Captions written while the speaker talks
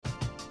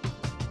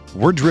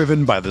We're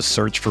driven by the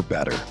search for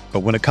better. But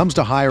when it comes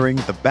to hiring,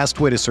 the best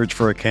way to search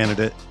for a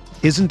candidate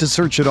isn't to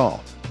search at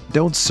all.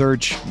 Don't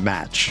search,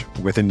 match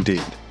with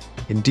Indeed.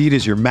 Indeed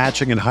is your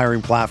matching and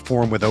hiring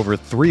platform with over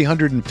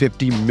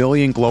 350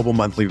 million global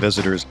monthly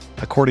visitors,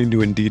 according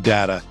to Indeed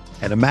data,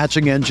 and a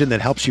matching engine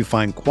that helps you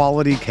find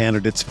quality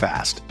candidates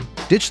fast.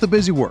 Ditch the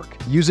busy work.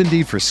 Use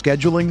Indeed for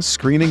scheduling,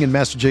 screening, and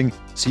messaging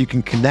so you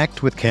can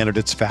connect with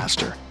candidates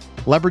faster.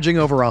 Leveraging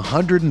over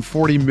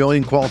 140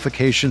 million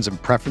qualifications and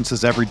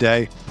preferences every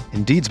day,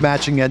 Indeed's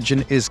matching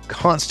engine is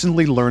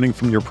constantly learning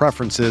from your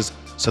preferences,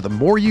 so the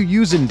more you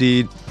use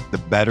Indeed, the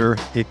better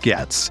it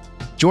gets.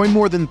 Join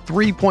more than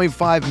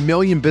 3.5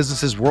 million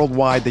businesses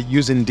worldwide that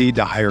use Indeed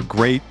to hire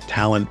great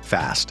talent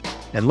fast.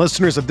 And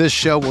listeners of this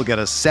show will get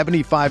a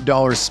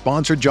 $75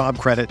 sponsored job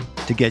credit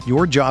to get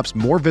your jobs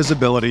more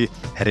visibility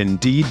at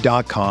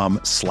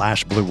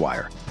Indeed.com/Blue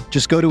Wire.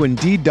 Just go to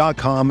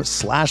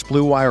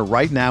Indeed.com/Blue Wire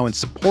right now and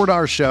support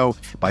our show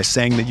by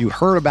saying that you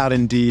heard about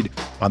Indeed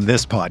on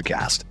this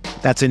podcast.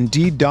 That's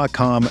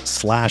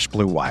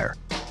Indeed.com/Blue Wire.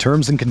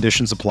 Terms and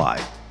conditions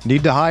apply.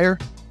 Need to hire?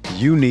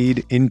 You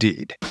need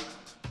Indeed.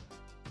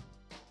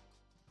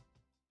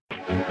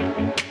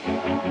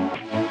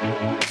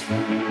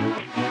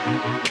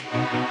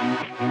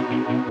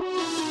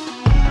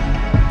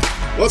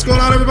 What's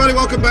going on, everybody?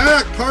 Welcome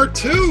back. Part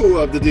 2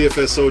 of the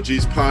DFS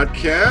OGs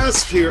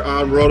podcast here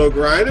on Roto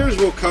Grinders.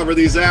 We'll cover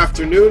these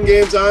afternoon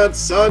games on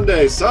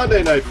Sunday,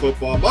 Sunday Night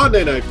Football,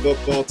 Monday Night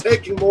Football,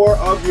 taking more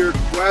of your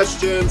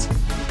questions.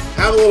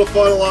 Have a little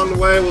fun along the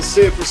way. We'll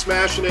see if we're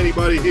smashing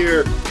anybody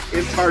here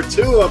in part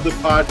 2 of the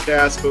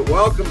podcast. But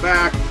welcome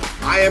back.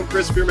 I am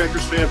Chris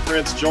Beermakers Fan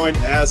Prince, joined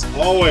as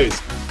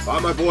always by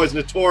my boys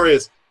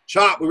Notorious.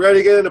 Chop, we ready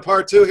to get into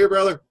part 2 here,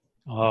 brother?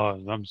 Oh,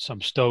 I'm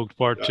stoked.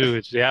 Part 2.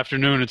 It's the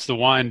afternoon. It's the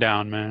wind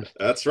down, man.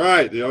 That's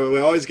right. You know, we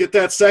always get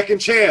that second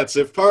chance.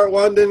 If part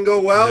 1 didn't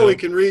go well, we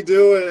can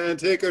redo it and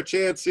take our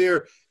chance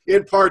here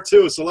in part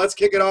 2. So let's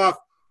kick it off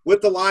with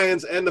the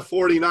Lions and the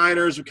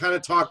 49ers. We kind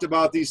of talked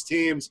about these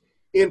teams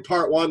in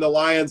part 1. The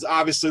Lions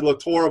obviously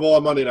looked horrible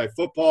on Monday Night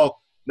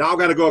Football. Now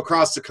got to go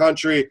across the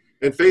country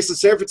and face the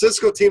San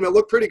Francisco team that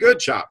looked pretty good,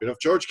 Chop. You know, if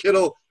George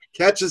Kittle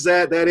catches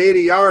that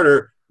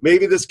 80-yarder,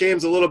 maybe this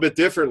game's a little bit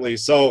differently.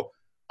 So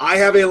I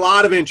have a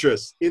lot of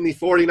interest in the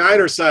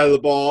 49ers side of the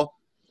ball.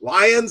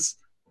 Lions,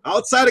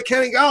 outside of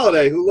Kenny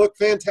Golladay, who looked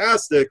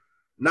fantastic,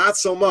 not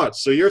so much.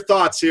 So your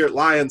thoughts here at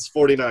Lions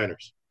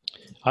 49ers?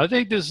 I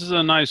think this is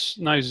a nice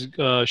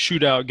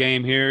shootout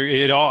game here.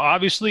 It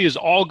obviously is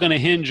all going to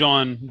hinge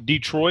on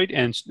Detroit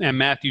and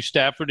Matthew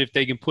Stafford if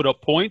they can put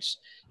up points,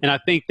 and I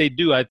think they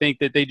do. I think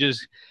that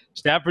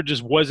Stafford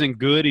just wasn't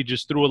good. He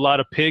just threw a lot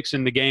of picks,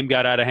 and the game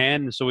got out of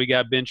hand, and so he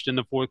got benched in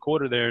the fourth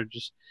quarter there.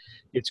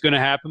 It's going to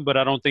happen, but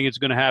I don't think it's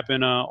going to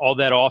happen all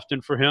that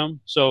often for him.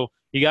 So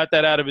he got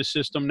that out of his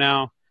system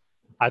now.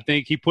 I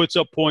think he puts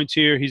up points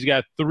here. He's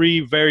got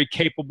 3 very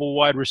capable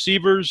wide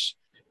receivers.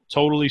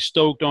 Totally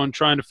stoked on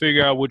trying to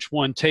figure out which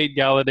one, Tate,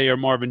 Galladay, or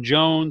Marvin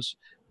Jones.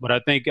 But I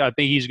think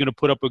he's going to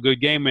put up a good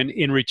game. And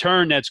in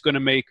return, that's going to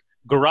make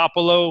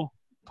Garoppolo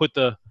put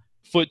the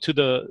foot to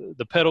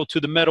the pedal to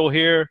the metal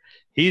here.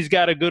 He's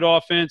got a good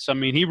offense. I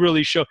mean, he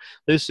really showed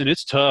 – listen,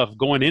 it's tough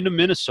going into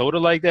Minnesota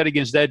like that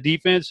against that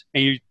defense,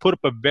 and you put up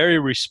a very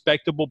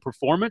respectable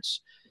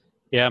performance.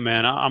 Yeah,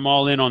 man, I'm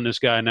all in on this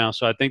guy now.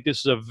 So I think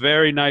this is a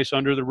very nice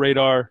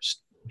under-the-radar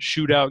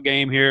shootout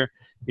game here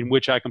in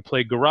which I can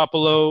play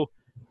Garoppolo,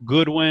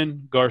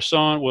 Goodwin,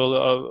 Garcon.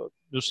 Well,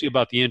 we'll see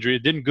about the injury.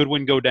 Didn't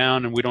Goodwin go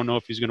down, and we don't know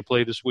if he's going to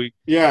play this week?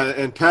 Yeah,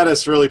 and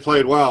Pettis really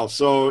played well.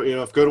 So, you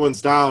know, if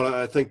Goodwin's down,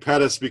 I think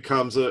Pettis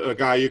becomes a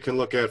guy you can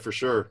look at for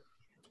sure.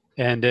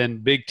 And then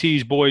Big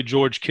T's boy,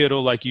 George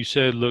Kittle, like you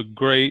said, looked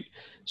great.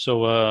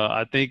 So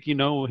I think, you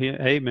know,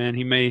 hey, man,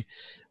 he may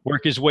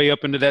work his way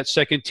up into that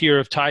second tier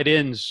of tight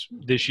ends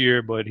this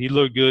year, but he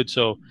looked good.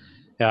 So,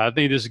 yeah, I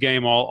think this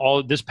game,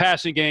 all this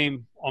passing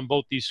game on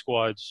both these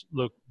squads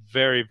looked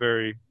very,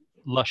 very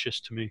luscious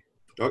to me.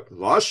 Oh,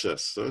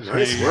 luscious.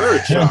 Nice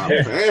word, Chop,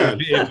 man.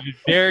 If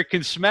Derek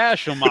can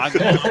smash them, I'm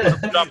going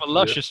to drop a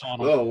luscious on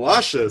them. Oh,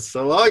 luscious.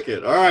 I like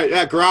it. All right.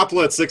 Yeah,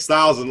 Garoppolo at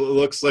 6,000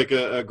 looks like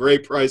a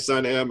great price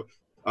on him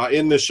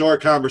in the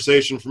short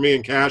conversation for me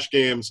in cash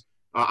games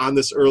on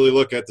this early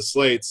look at the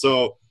slate.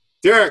 So,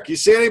 Derek, you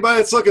see anybody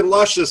that's looking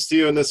luscious to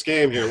you in this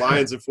game here,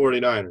 Lions and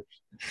 49ers?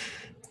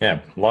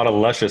 Yeah, a lot of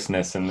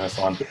lusciousness in this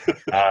one.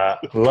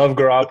 Love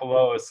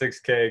Garoppolo, a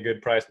 $6K,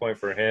 good price point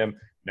for him.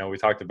 You know, we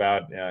talked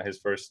about his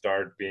first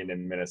start being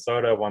in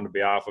Minnesota, wanted to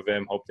be off of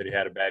him, hoped that he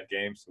had a bad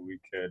game so we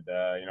could,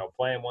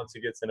 play him once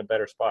he gets in a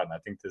better spot. And I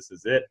think this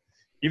is it.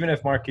 Even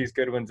if Marquise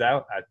Goodwin's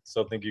out, I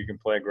still think you can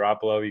play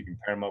Garoppolo. You can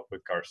pair him up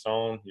with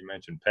Garcon. You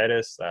mentioned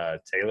Pettis.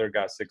 Taylor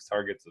got 6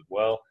 targets as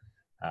well.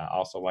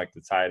 Also like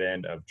the tight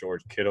end of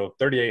George Kittle,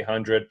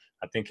 3,800.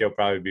 I think he'll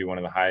probably be one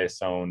of the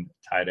highest owned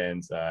tight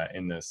ends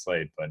in this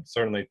slate, but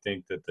certainly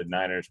think that the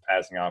Niners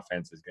passing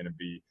offense is going to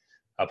be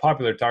a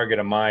popular target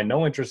of mine.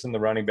 No interest in the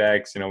running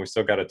backs. We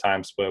still got a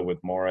time split with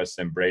Morris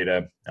and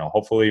Breda.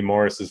 Hopefully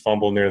Morris's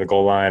fumble near the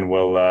goal line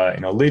will,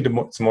 lead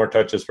to some more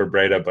touches for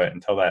Breda. But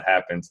until that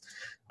happens,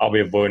 I'll be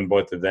avoiding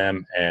both of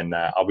them. And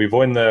I'll be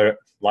avoiding the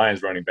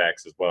Lions running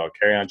backs as well.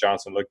 Kerryon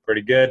Johnson looked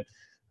pretty good.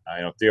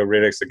 Theo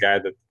Riddick's the guy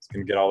that's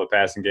going to get all the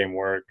passing game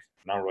work.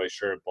 I'm not really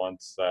sure if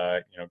Blunt's,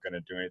 going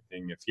to do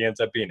anything. If he ends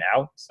up being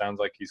out, sounds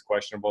like he's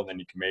questionable, then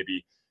you can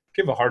maybe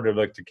give a harder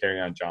look to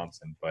Kerryon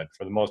Johnson. But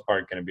for the most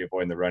part, going to be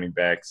avoiding the running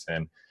backs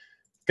and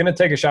going to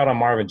take a shot on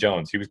Marvin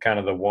Jones. He was kind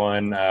of the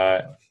one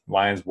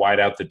Lions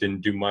wideout that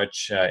didn't do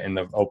much in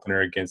the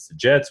opener against the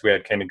Jets. We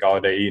had Kenny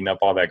Golladay eating up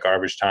all that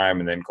garbage time,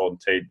 and then Golden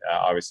Tate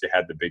obviously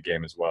had the big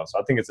game as well. So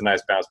I think it's a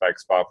nice bounce-back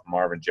spot for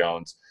Marvin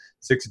Jones.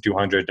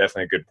 6,200,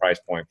 definitely a good price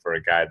point for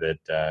a guy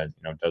that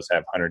does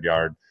have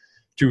 100-yard,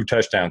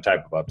 2-touchdown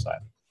type of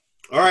upside.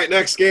 All right,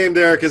 next game,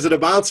 Derek. Is it a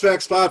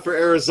bounce-back spot for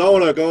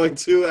Arizona going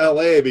to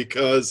L.A.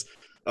 because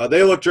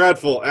they look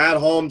dreadful at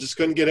home, just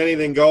couldn't get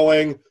anything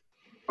going?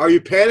 Are you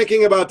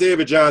panicking about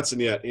David Johnson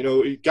yet?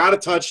 He got a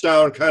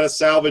touchdown, kind of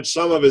salvaged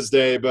some of his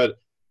day, but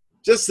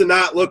just to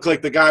not look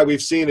like the guy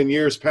we've seen in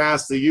years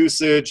past, the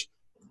usage,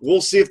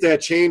 we'll see if that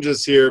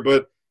changes here.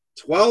 But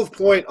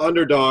 12-point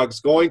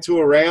underdogs going to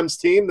a Rams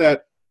team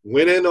that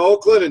went into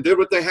Oakland and did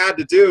what they had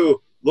to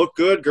do, looked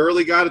good.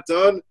 Gurley got it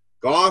done.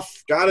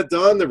 Goff got it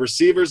done. The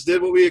receivers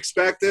did what we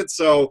expected.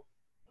 So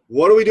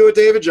what do we do with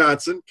David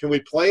Johnson? Can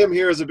we play him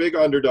here as a big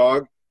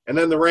underdog? And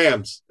then the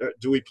Rams.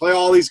 Do we play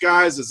all these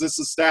guys? Is this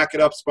a stack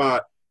it up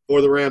spot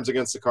for the Rams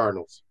against the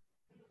Cardinals?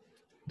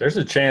 There's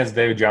a chance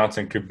David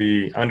Johnson could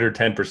be under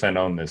 10%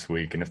 owned this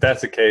week. And if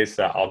that's the case,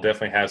 I'll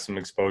definitely have some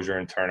exposure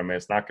in tournament.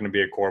 It's not going to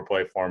be a core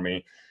play for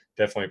me.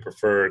 Definitely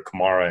prefer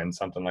Kamara in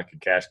something like a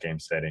cash game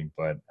setting.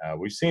 But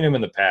we've seen him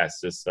in the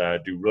past just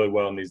do really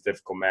well in these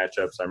difficult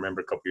matchups. I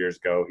remember a couple years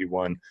ago he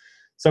won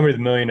Somebody the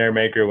Millionaire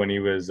Maker when he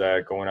was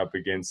going up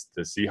against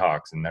the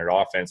Seahawks, and their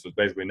offense was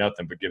basically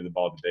nothing but give the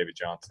ball to David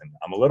Johnson.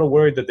 I'm a little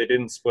worried that they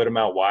didn't split him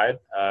out wide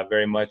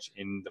very much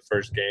in the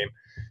first game.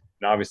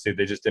 And obviously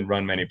they just didn't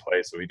run many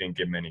plays, so he didn't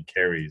get many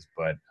carries.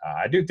 But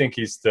I do think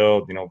he's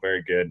still,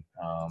 very good.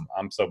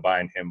 I'm still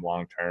buying him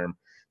long-term.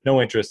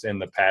 No interest in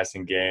the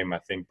passing game. I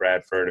think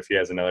Bradford, if he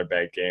has another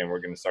bad game,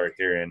 we're going to start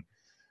hearing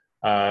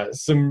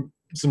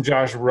some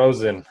Josh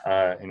Rosen,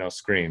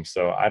 screams.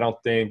 So I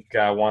don't think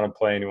I want to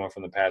play anyone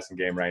from the passing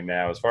game right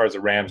now. As far as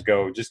the Rams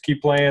go, just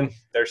keep playing.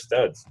 They're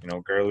studs.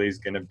 Gurley's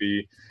going to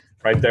be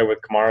right there with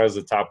Kamara as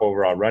the top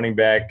overall running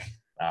back.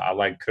 I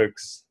like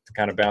Cooks to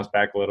kind of bounce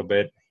back a little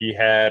bit.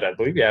 I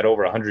believe he had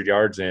over 100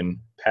 yards in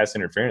pass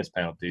interference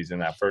penalties in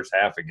that first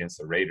half against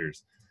the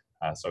Raiders.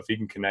 So if he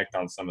can connect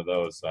on some of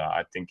those,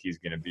 I think he's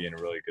going to be in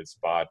a really good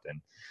spot.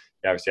 And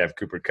you obviously have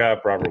Cooper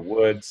Kupp, Robert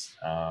Woods.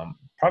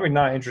 Probably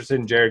not interested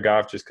in Jared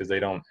Goff just because they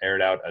don't air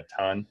it out a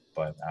ton.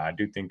 But I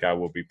do think I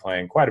will be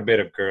playing quite a bit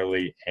of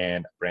Gurley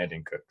and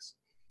Brandon Cooks.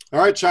 All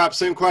right, Chop,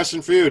 same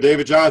question for you.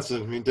 David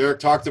Johnson. Derek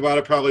talked about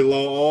it, probably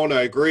low own.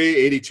 I agree,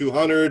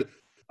 8,200,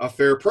 a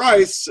fair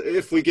price.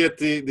 If we get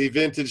the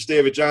vintage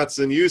David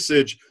Johnson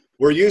usage,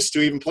 we're used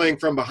to even playing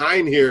from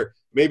behind here.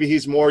 Maybe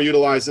he's more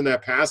utilized in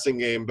that passing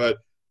game. But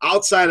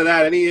outside of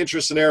that, any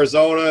interest in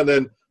Arizona, and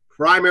then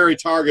primary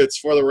targets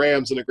for the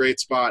Rams in a great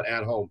spot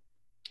at home?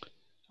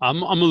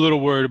 I'm a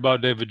little worried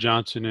about David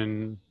Johnson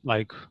and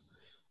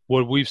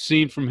what we've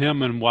seen from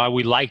him, and why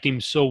we liked him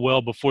so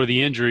well before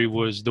the injury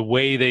was the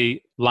way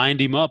they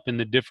lined him up in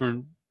the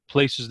different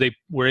places they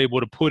were able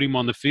to put him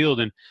on the field.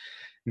 And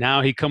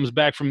now he comes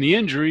back from the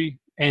injury,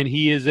 and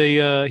he has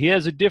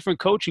a different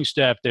coaching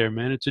staff there,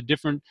 man. It's a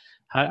different.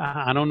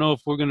 I don't know if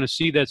we're going to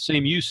see that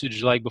same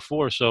usage like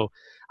before. So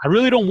I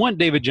really don't want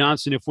David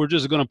Johnson if we're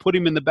just going to put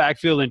him in the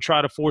backfield and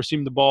try to force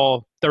him the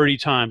ball 30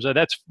 times.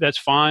 That's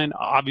fine.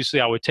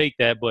 Obviously, I would take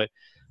that. But,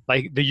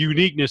 the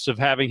uniqueness of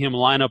having him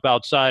line up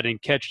outside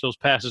and catch those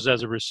passes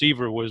as a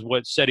receiver was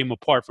what set him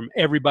apart from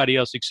everybody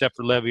else except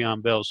for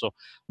Le'Veon Bell. So a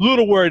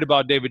little worried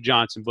about David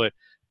Johnson. But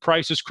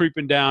price is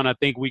creeping down. I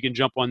think we can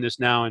jump on this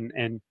now. And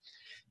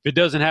if it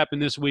doesn't happen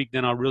this week,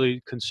 then I'll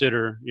really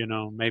consider,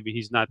 maybe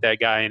he's not that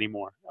guy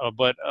anymore.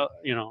 But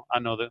I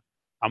know that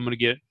I'm going to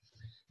get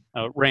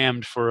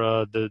rammed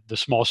for the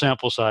small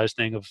sample size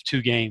thing of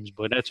 2 games,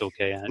 but that's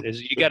okay.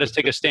 You got to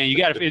take a stand.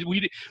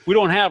 We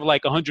don't have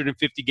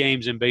 150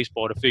 games in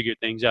baseball to figure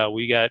things out.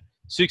 We got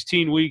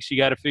 16 weeks. You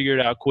got to figure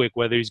it out quick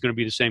whether he's going to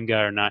be the same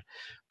guy or not.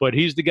 But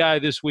he's the guy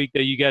this week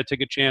that you got to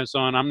take a chance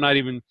on. I'm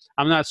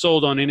not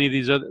sold on any of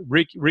these other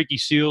Ricky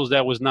Seals.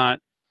 That was not.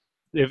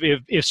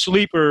 If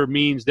sleeper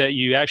means that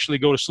you actually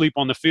go to sleep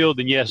on the field,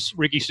 then yes,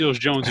 Ricky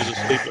Seals-Jones is a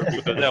sleeper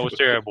because that was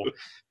terrible.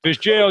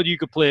 Fitzgerald, you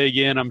could play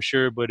again, I'm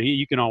sure, but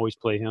you can always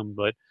play him.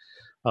 But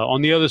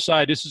on the other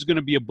side, this is going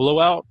to be a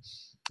blowout,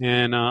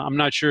 and I'm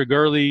not sure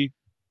Gurley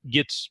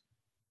gets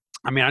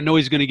 – I know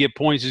he's going to get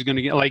points. He's going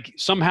to get –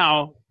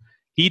 somehow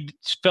he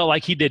felt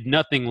like he did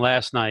nothing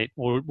last night.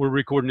 We're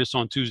recording this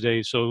on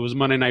Tuesday, so it was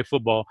Monday Night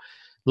Football.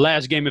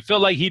 Last game, it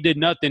felt like he did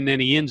nothing, then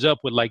he ends up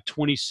with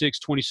 26,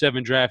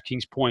 27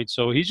 DraftKings points.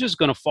 So he's just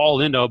going to fall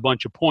into a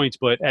bunch of points.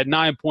 But at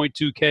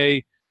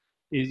 9.2K,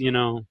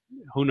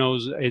 who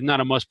knows? It's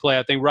not a must play.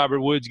 I think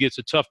Robert Woods gets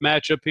a tough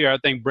matchup here. I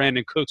think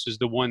Brandon Cooks is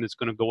the one that's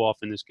going to go off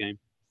in this game.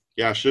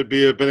 Yeah, should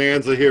be a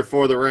bonanza here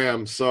for the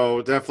Rams.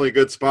 So definitely a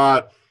good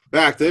spot. In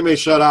fact, they may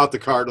shut out the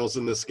Cardinals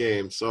in this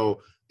game.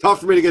 So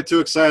tough for me to get too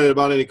excited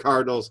about any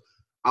Cardinals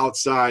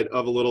outside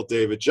of a little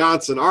David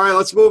Johnson. All right,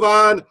 let's move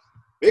on.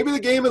 Maybe the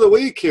game of the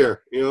week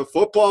here.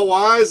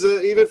 Football-wise,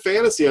 even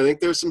fantasy. I think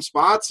there's some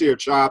spots here,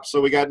 Chop. So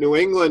we got New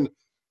England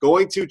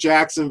going to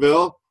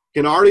Jacksonville.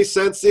 Can already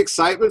sense the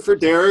excitement for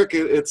Derek.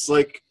 It's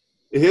like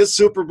his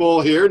Super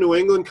Bowl here, New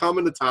England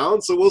coming to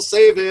town. So we'll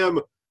save him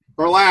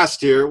for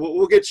last year.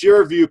 We'll get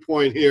your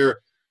viewpoint here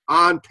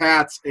on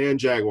Pats and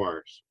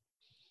Jaguars.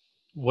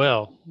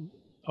 Well,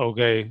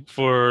 okay,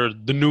 for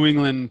the New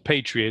England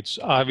Patriots,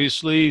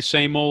 obviously,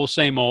 same old,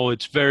 same old.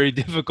 It's very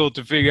difficult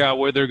to figure out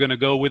where they're going to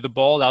go with the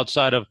ball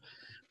outside of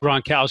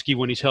Gronkowski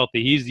when he's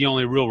healthy. He's the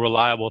only real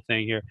reliable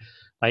thing here.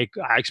 Like,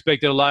 I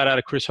expected a lot out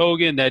of Chris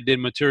Hogan. That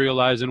didn't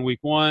materialize in week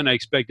one. I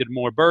expected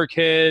more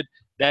Burkhead.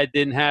 That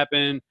didn't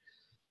happen.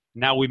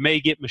 Now we may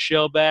get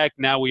Michelle back.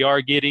 Now we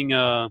are getting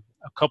a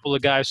couple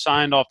of guys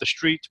signed off the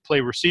street to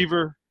play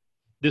receiver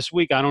this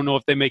week. I don't know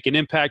if they make an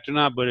impact or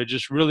not, but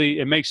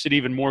it makes it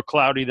even more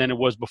cloudy than it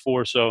was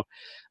before. So,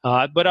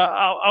 but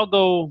I'll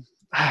go.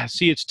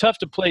 See, it's tough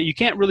to play. You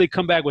can't really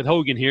come back with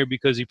Hogan here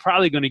because he's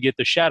probably going to get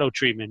the shadow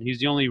treatment. He's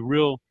the only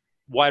real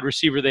wide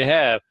receiver they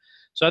have.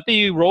 So I think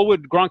you roll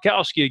with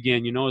Gronkowski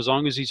again. As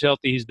long as he's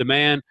healthy, he's the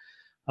man.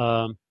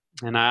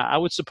 And I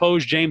would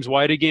suppose James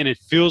White again. It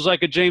feels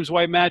like a James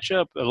White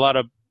matchup. A lot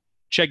of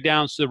check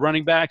downs to the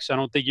running backs. I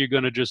don't think you're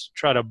going to just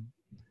try to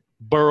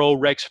burrow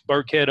Rex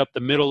Burkhead up the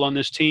middle on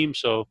this team.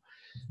 So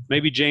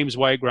maybe James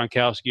White,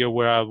 Gronkowski are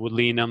where I would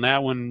lean on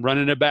that one.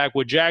 Running it back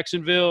with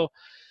Jacksonville.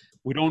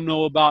 We don't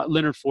know about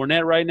Leonard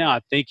Fournette right now. I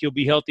think he'll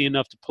be healthy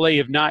enough to play.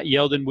 If not,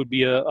 Yeldon would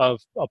be a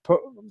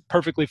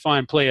perfectly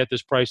fine play at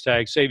this price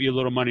tag. Save you a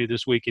little money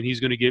this week, and he's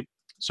going to get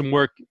some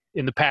work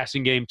in the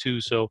passing game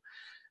too. So,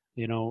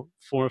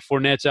 for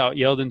Fournette's out,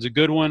 Yeldon's a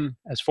good one.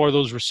 As far as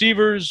those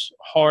receivers,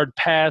 hard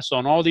pass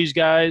on all these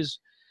guys.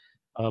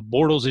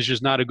 Bortles is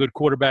just not a good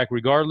quarterback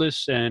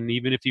regardless, and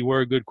even if he were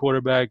a good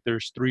quarterback,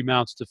 there's 3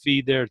 mouths to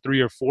feed there, 3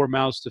 or 4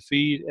 mouths to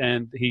feed,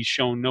 and he's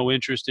shown no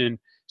interest in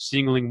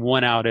singling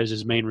one out as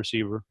his main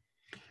receiver.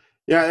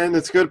 Yeah, and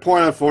it's a good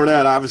point on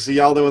Fournette. Obviously,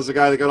 Yeldon was the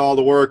guy that got all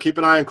the work. Keep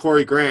an eye on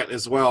Corey Grant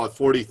as well at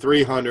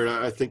 4,300.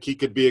 I think he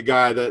could be a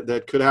guy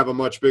that could have a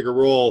much bigger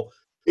role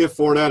if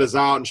Fournette is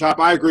out. And, Chop,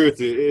 I agree with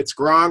you. It's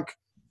Gronk.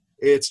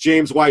 It's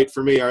James White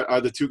for me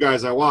are the two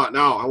guys I want.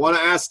 Now, I want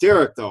to ask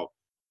Derek, though.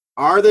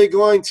 Are they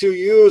going to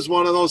use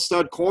one of those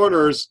stud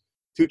corners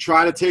to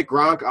try to take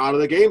Gronk out of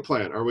the game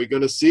plan? Are we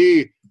going to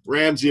see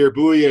Ramsey or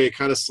Bouye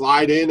kind of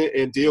slide in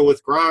and deal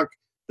with Gronk?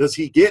 Does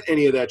he get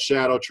any of that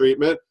shadow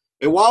treatment?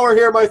 And while we're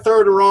here, my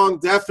third and wrong,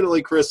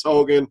 definitely Chris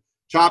Hogan.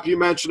 Chop, you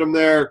mentioned him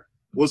there,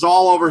 was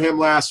all over him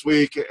last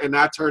week, and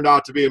that turned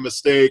out to be a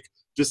mistake.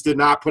 Just did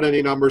not put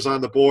any numbers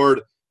on the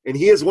board. And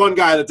he is one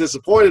guy that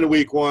disappointed in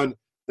week one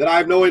that I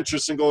have no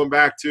interest in going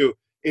back to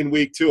in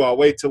week two. I'll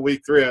wait till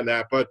week 3 on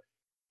that. But,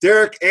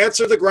 Derek,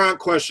 answer the Gronk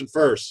question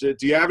first.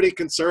 Do you have any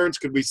concerns?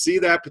 Could we see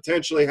that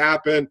potentially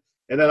happen?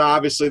 And then,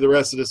 obviously, the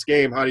rest of this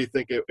game, how do you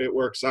think it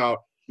works out,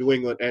 New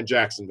England and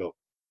Jacksonville?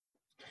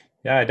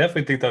 Yeah, I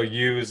definitely think they'll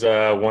use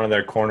one of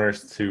their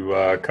corners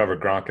to cover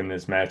Gronk in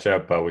this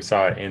matchup. We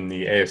saw it in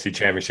the AFC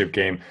Championship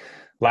game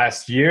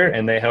last year,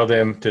 and they held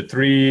him to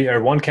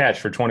 1 catch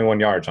for 21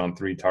 yards on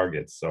 3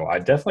 targets. So I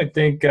definitely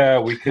think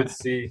we could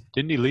see.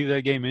 Didn't he leave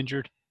that game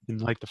injured in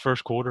like the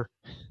first quarter?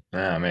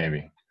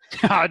 Maybe.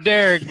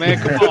 Derek, man,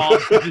 come on.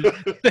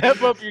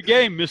 Step up your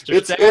game, Mr.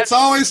 Stats. It's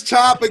always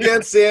Chop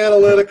against the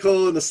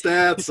analytical and the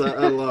stats.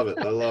 I love it.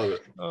 I love it.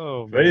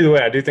 Oh, but either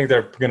way, I do think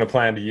they're going to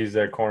plan to use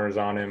their corners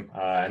on him.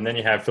 And then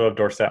you have Philip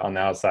Dorsett on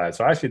the outside.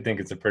 So I actually think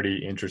it's a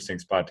pretty interesting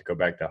spot to go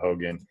back to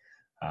Hogan.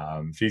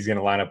 If he's going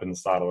to line up in the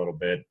slot a little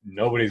bit,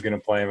 nobody's going to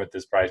play him at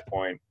this price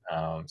point.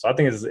 So I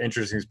think it's an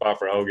interesting spot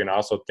for Hogan. I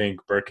also think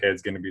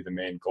Burkhead's going to be the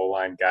main goal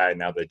line guy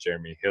now that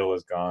Jeremy Hill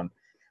is gone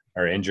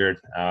or injured.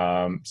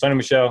 Sonny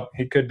Michel,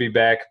 he could be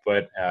back,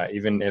 but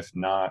even if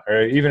not,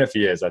 or even if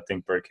he is, I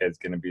think Burkhead's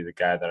going to be the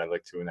guy that I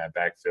look to in that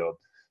backfield.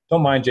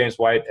 Don't mind James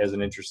White as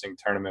an interesting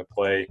tournament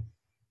play.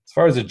 As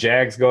far as the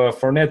Jags go, if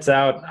Fournette's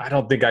out, I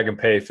don't think I can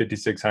pay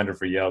 $5,600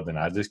 for Yeldon.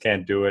 I just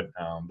can't do it.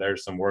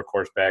 There's some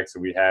workhorse backs that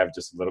we have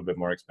just a little bit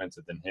more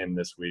expensive than him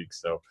this week.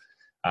 So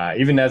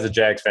even as a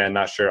Jags fan,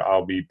 not sure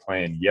I'll be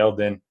playing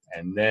Yeldon.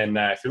 And then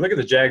if you look at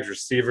the Jags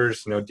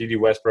receivers, D.D.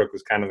 Westbrook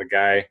was kind of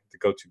the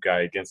go-to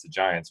guy against the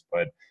Giants.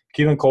 But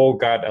Keelan Cole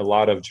got a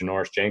lot of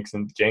Janoris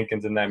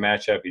Jenkins in that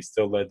matchup. He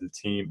still led the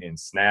team in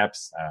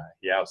snaps.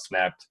 He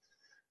outsnapped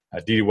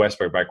D.D.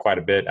 Westbrook by quite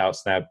a bit,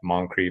 outsnapped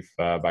Moncrief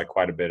by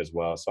quite a bit as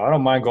well. So I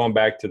don't mind going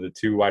back to the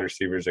 2 wide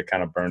receivers that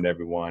kind of burned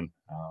everyone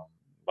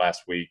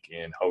last week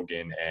in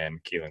Hogan and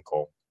Keelan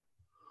Cole.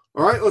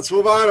 All right, let's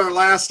move on. Our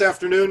last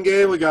afternoon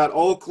game, we got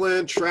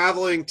Oakland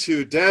traveling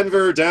to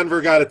Denver.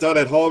 Denver got it done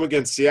at home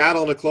against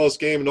Seattle in a close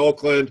game in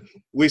Oakland.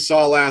 We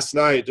saw last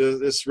night.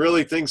 This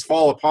really, things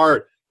fall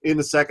apart in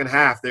the second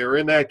half. They were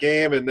in that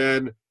game, and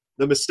then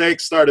the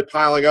mistakes started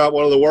piling up.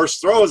 One of the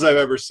worst throws I've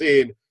ever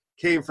seen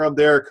came from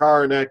Derek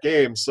Carr in that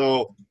game.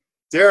 So,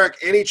 Derek,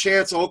 any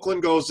chance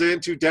Oakland goes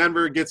into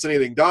Denver and gets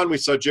anything done? We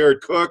saw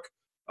Jared Cook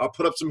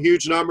put up some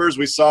huge numbers.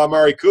 We saw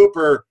Amari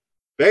Cooper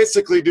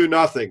basically do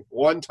nothing,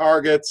 1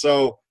 target.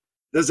 So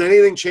does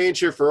anything change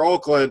here for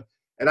Oakland?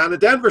 And on the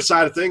Denver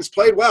side of things,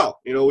 played well.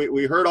 You know,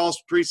 we heard all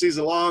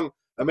preseason long,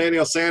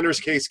 Emmanuel Sanders,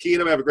 Case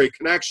Keenum have a great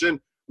connection.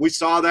 We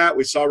saw that.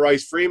 We saw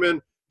Rice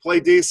Freeman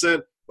play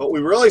decent. But we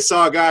really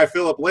saw a guy,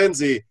 Philip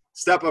Lindsay,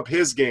 step up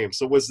his game.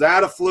 So was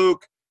that a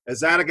fluke?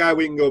 Is that a guy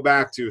we can go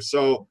back to?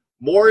 So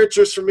more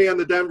interest for me on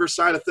the Denver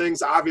side of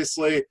things,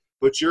 obviously.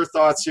 But your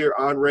thoughts here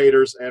on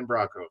Raiders and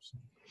Broncos?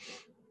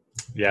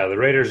 Yeah, the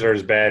Raiders are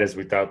as bad as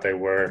we thought they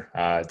were.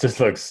 It just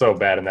looks so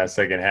bad in that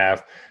second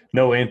half.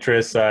 No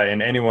interest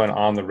in anyone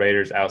on the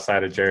Raiders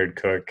outside of Jared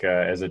Cook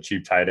as a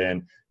cheap tight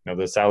end. You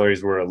know, the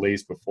salaries were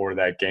released before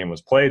that game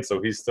was played,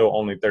 so he's still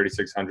only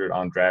 $3,600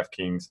 on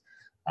DraftKings.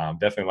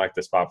 Definitely like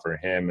the spot for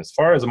him. As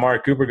far as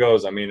Amari Cooper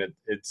goes, I mean,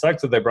 it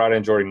sucks that they brought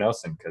in Jordy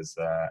Nelson because,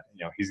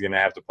 you know, he's going to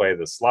have to play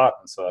the slot,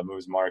 and so that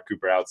moves Amari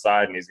Cooper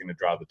outside, and he's going to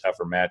draw the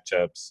tougher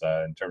matchups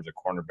in terms of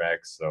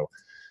cornerbacks. So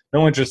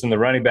no interest in the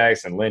running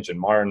backs and Lynch and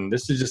Martin.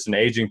 This is just an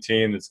aging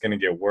team that's going to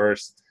get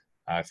worse.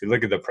 If you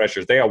look at the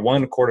pressures, they got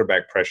 1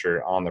 quarterback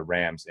pressure on the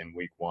Rams in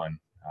week 1.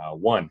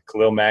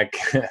 Khalil Mack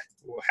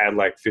had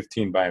like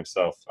 15 by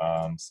himself.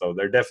 So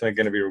they're definitely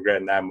going to be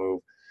regretting that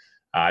move.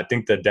 I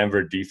think the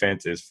Denver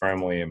defense is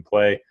firmly in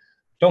play.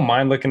 Don't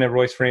mind looking at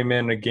Royce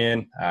Freeman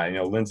again. You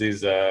know,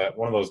 Lindsey's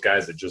one of those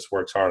guys that just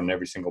works hard on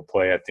every single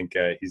play. I think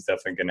he's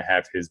definitely going to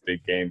have his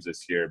big games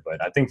this year.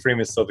 But I think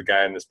Freeman's still the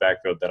guy in this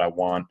backfield that I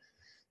want.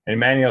 And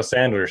Emmanuel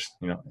Sanders,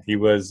 you know, he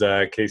was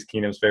Case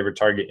Keenum's favorite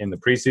target in the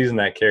preseason.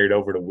 That carried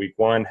over to week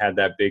 1, had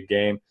that big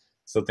game.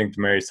 Still think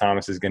Demaryius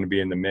Thomas is going to be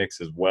in the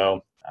mix as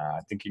well. I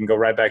think you can go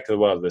right back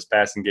to this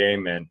passing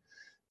game. And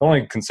the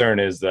only concern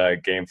is the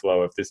game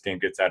flow. If this game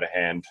gets out of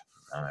hand,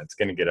 it's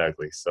going to get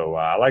ugly. So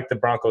I like the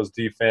Broncos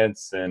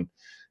defense, and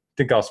I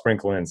think I'll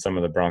sprinkle in some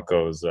of the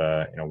Broncos,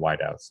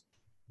 wideouts.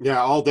 Yeah,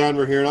 all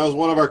Denver here. And that was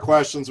one of our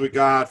questions we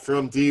got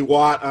from D.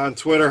 Watt on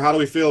Twitter. How do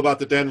we feel about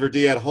the Denver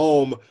D at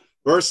home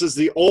versus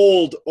the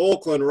old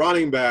Oakland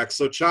running back?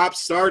 So, Chop,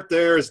 start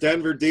there. Is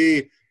Denver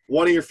D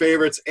one of your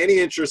favorites? Any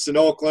interest in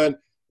Oakland?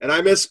 And I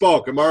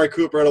misspoke. Amari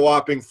Cooper had a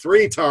whopping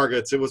 3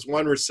 targets. It was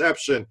 1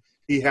 reception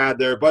he had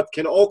there. But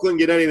can Oakland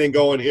get anything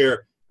going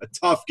here? A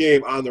tough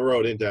game on the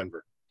road in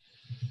Denver.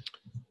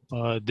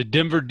 The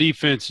Denver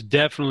defense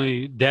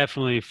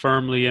definitely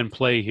firmly in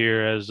play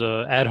here as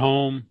at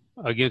home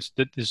against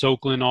this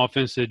Oakland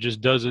offense that just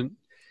doesn't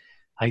 –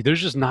 like,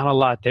 there's just not a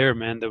lot there,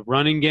 man. The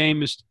running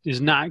game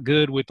is not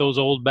good with those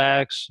old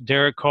backs.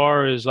 Derek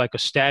Carr is like a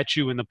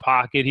statue in the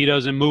pocket. He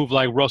doesn't move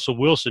like Russell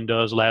Wilson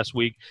does last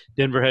week.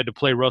 Denver had to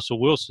play Russell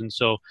Wilson.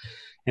 So,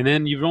 and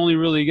then you've only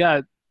really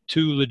got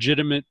 2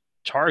 legitimate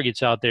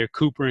targets out there,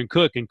 Cooper and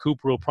Cook, and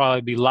Cooper will probably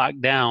be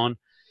locked down.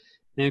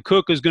 And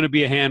Cook is going to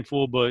be a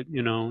handful, but,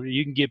 you know,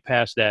 you can get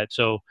past that.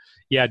 So,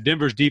 yeah,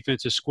 Denver's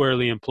defense is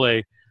squarely in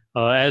play.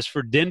 As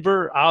for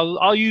Denver,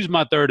 I'll use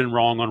my third and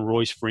wrong on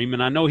Royce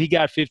Freeman. I know he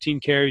got 15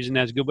 carries, and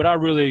that's good, but I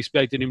really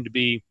expected him to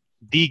be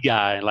the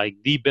guy, like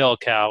the bell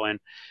cow. And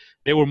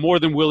they were more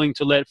than willing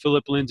to let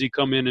Philip Lindsay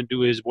come in and do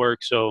his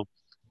work. So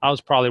I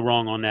was probably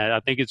wrong on that. I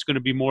think it's going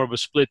to be more of a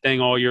split thing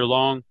all year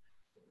long.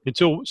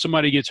 Until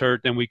somebody gets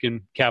hurt, then we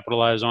can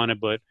capitalize on it.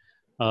 But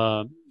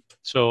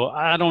so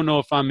I don't know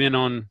if I'm in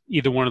on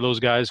either one of those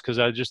guys because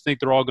I just think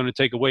they're all going to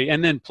take away.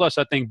 And then plus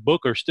I think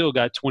Booker still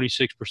got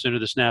 26%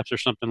 of the snaps or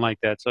something like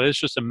that. So it's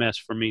just a mess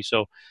for me.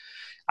 So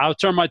I'll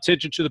turn my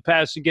attention to the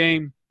passing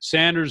game.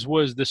 Sanders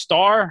was the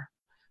star,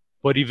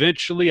 but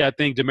eventually I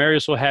think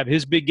Demaryius will have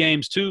his big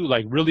games too,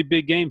 like really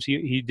big games.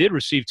 He did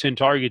receive 10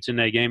 targets in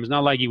that game. It's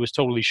not like he was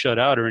totally shut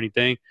out or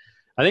anything.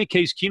 I think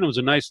Case Keenum's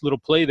a nice little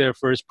play there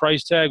for his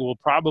price tag. Will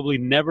probably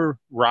never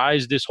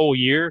rise this whole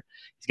year.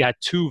 He's got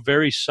 2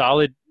 very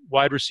solid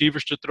wide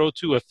receivers to throw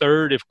to, a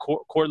third if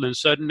Cortland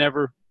Sutton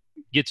ever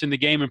gets in the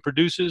game and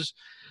produces.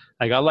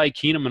 Like, I like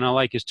Keenum, and I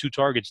like his 2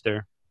 targets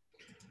there.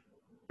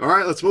 All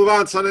right, let's move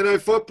on. Sunday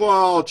Night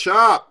Football.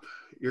 Chop,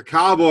 your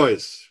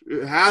Cowboys.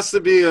 It has to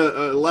be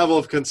a level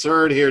of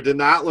concern here. Did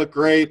not look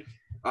great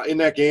in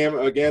that game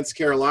against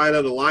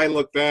Carolina. The line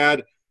looked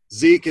bad.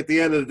 Zeke, at the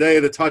end of the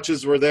day, the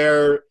touches were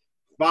there,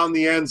 found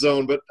the end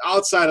zone. But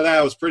outside of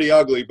that, it was pretty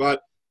ugly.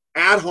 But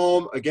at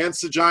home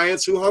against the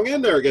Giants, who hung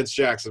in there against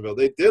Jacksonville.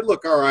 They did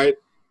look all right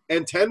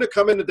and tend to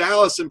come into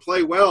Dallas and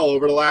play well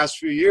over the last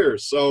few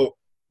years. So,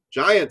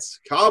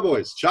 Giants,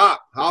 Cowboys,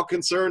 Chop, how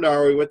concerned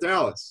are we with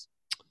Dallas?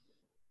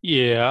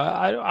 Yeah,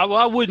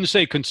 I wouldn't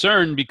say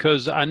concerned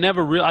because I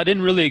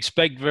didn't really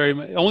expect very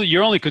much.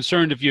 You're only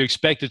concerned if you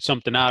expected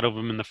something out of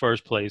them in the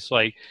first place.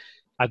 Like,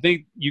 I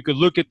think you could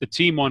look at the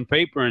team on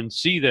paper and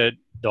see that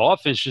the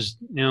offense just,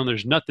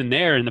 there's nothing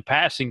there in the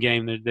passing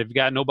game. They've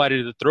got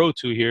nobody to throw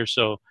to here.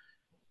 So,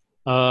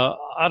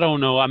 I don't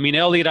know. I mean,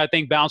 Elliott, I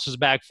think, bounces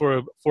back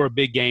for a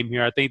big game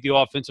here. I think the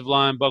offensive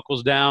line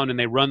buckles down and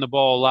they run the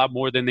ball a lot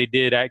more than they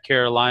did at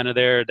Carolina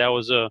there. That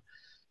was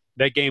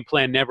that game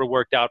plan never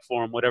worked out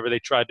for them, whatever they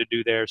tried to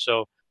do there.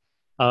 So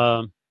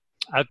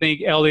I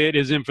think Elliott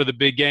is in for the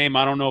big game.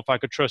 I don't know if I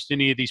could trust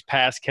any of these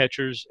pass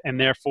catchers, and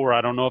therefore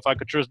I don't know if I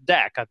could trust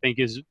Dak. I think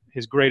his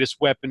greatest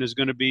weapon is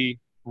going to be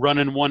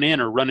running one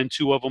in or running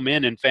two of them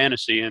in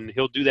fantasy, and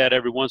he'll do that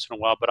every once in a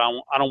while, but I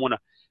don't want to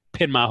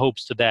pin my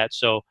hopes to that.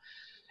 So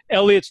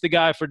Elliott's the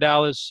guy for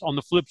Dallas. On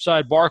the flip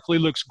side, Barkley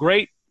looks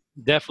great.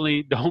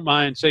 Definitely don't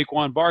mind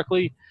Saquon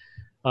Barkley.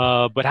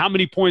 But how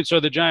many points are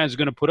the Giants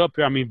going to put up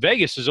here? I mean,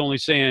 Vegas is only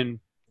saying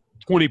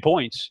 20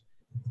 points.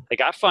 Like,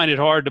 I find it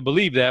hard to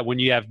believe that when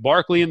you have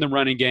Barkley in the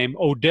running game.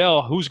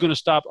 Odell, who's going to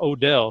stop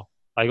Odell?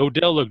 Like,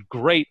 Odell looked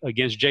great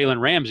against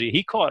Jalen Ramsey.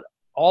 He caught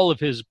all of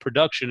his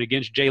production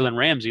against Jalen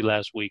Ramsey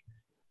last week,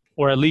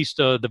 or at least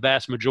the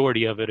vast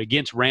majority of it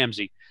against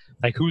Ramsey.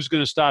 Like, who's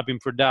going to stop him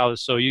for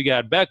Dallas? So you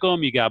got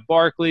Beckham, you got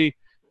Barkley.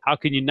 How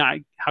can you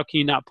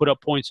not put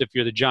up points if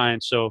you're the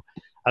Giants? So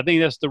I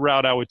think that's the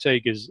route I would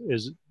take is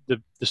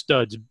the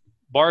studs: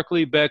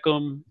 Barkley,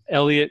 Beckham,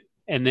 Elliott,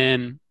 and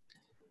then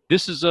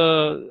this is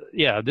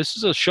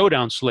a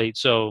showdown slate.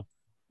 So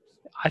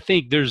I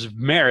think there's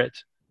merit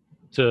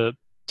to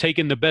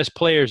taking the best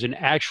players and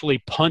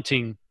actually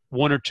punting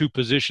one or two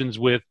positions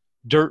with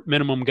dirt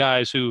minimum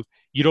guys who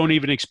you don't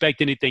even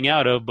expect anything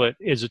out of, but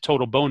is a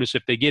total bonus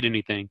if they get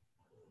anything.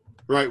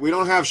 Right. We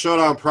don't have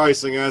showdown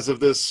pricing as of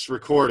this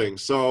recording,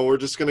 so we're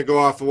just going to go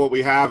off of what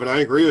we have, and I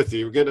agree with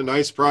you. We're getting a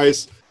nice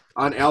price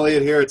on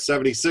Elliott here at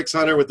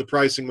 $7,600 with the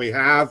pricing we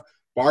have.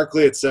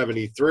 Barkley at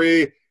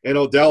 $73, and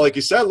Odell, like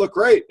you said, looked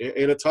great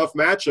in a tough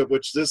matchup,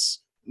 which this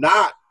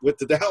not with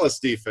the Dallas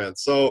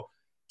defense. So,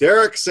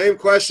 Derek, same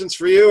questions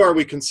for you. Are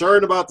we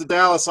concerned about the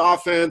Dallas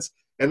offense?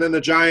 And then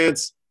the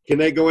Giants, can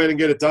they go in and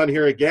get it done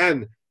here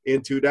again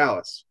into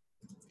Dallas?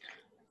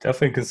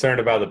 Definitely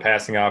concerned about the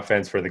passing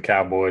offense for the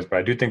Cowboys, but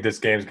I do think this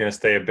game is going to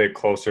stay a bit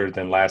closer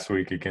than last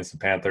week against the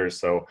Panthers.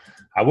 So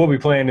I will be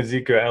playing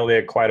Ezekiel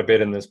Elliott quite a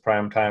bit in this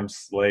primetime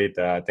slate.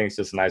 I think it's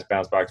just a nice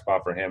bounce-back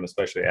spot for him,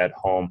 especially at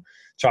home.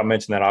 Chop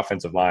mentioned that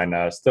offensive line,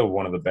 still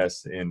one of the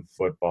best in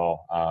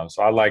football.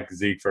 So I like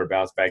Zeke for a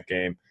bounce-back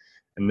game.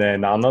 And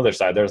then on the other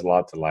side, there's a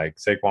lot to like.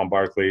 Saquon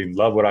Barkley,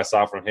 love what I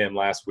saw from him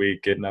last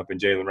week, getting up in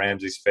Jalen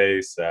Ramsey's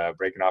face,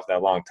 breaking off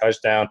that long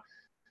touchdown.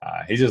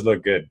 He just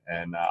looked good,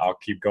 and I'll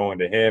keep going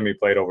to him. He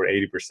played over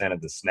 80%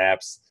 of the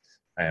snaps.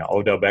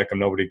 Odell Beckham,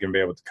 nobody can be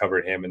able to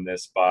cover him in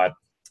this spot.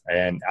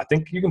 And I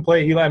think you can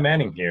play Eli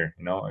Manning here.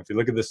 You know, if you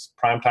look at this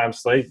primetime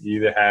slate, you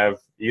either have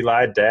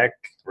Eli, Dak,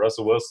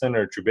 Russell Wilson,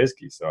 or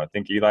Trubisky. So I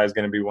think Eli is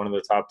going to be one of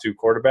the top two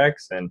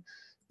quarterbacks, and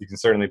you can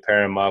certainly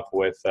pair him up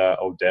with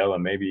Odell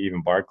and maybe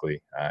even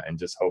Barkley, and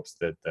just hopes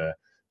that the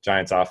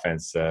Giants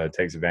offense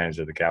takes advantage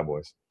of the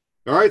Cowboys.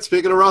 All right,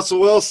 speaking of Russell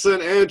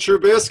Wilson and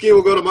Trubisky,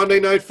 we'll go to Monday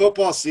Night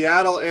Football,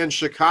 Seattle and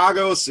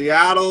Chicago.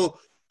 Seattle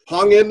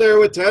hung in there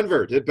with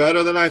Denver, did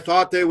better than I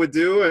thought they would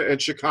do,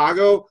 and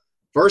Chicago,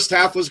 first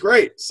half was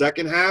great.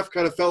 Second half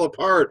kind of fell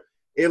apart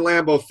in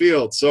Lambeau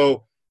Field.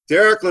 So,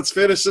 Derek, let's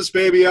finish this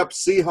baby up,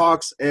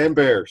 Seahawks and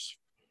Bears.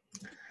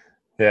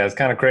 Yeah, it's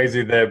kind of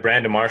crazy that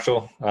Brandon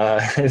Marshall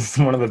is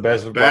one of the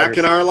best. Back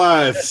in our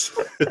lives.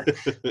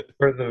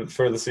 for the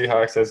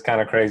Seahawks, that's kind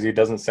of crazy. It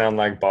doesn't sound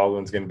like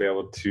Baldwin's going to be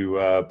able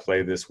to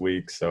play this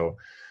week. So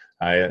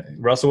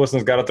Russell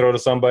Wilson's got to throw to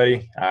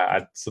somebody.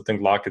 I still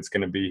think Lockett's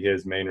going to be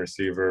his main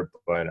receiver,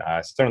 but I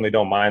certainly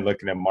don't mind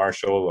looking at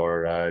Marshall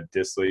or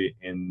Disley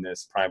in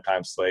this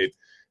primetime slate.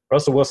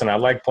 Russell Wilson, I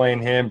like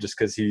playing him just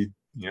because he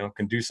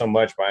can do so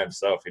much by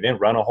himself. He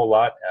didn't run a whole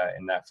lot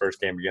in that first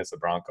game against the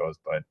Broncos,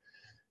 but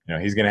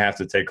he's going to have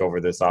to take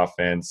over this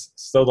offense.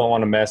 Still don't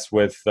want to mess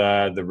with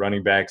the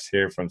running backs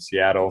here from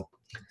Seattle.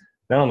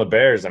 Then on the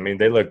Bears, I mean,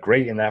 they looked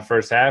great in that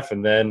first half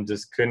and then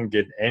just couldn't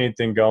get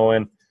anything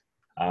going.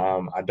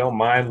 I don't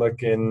mind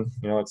looking,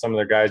 at some of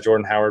their guys.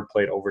 Jordan Howard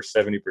played over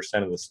 70%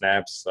 of the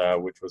snaps,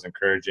 which was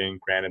encouraging.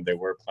 Granted, they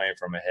were playing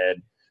from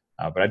ahead.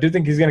 But I do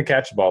think he's going to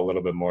catch the ball a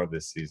little bit more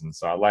this season.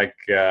 So I like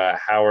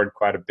Howard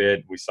quite a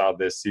bit. We saw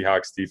this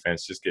Seahawks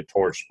defense just get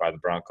torched by the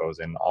Broncos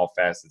in all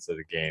facets of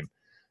the game.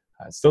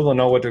 I still don't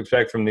know what to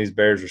expect from these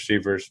Bears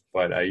receivers,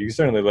 but you can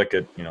certainly look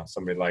at,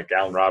 somebody like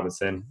Allen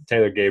Robinson,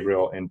 Taylor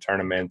Gabriel in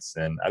tournaments,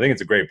 and I think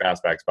it's a great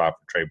bounce-back spot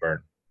for Trey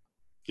Burton.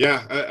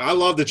 Yeah, I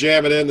love to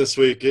jam it in this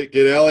week. Get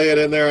Elliott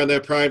in there on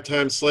that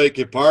primetime slate,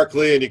 get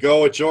Barkley, and you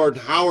go with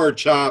Jordan Howard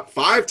chop.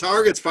 5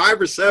 targets,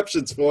 5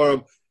 receptions for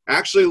him.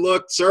 Actually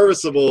looked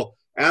serviceable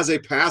as a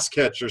pass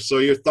catcher. So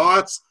your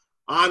thoughts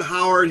on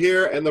Howard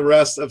here and the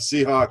rest of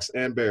Seahawks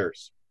and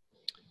Bears?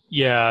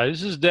 Yeah,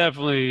 this is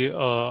definitely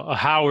a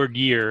Howard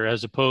year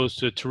as opposed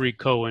to Tariq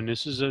Cohen.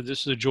 This is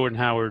a Jordan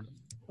Howard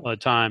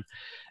time.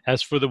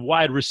 As for the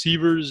wide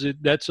receivers,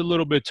 that's a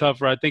little bit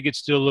tougher. I think it's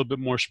still a little bit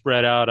more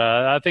spread out.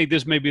 I think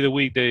this may be the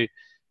week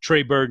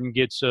Trey Burton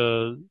gets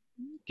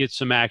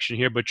some action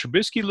here. But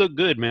Trubisky looked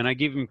good, man. I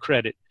give him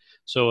credit.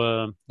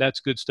 So that's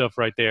good stuff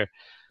right there.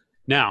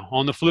 Now,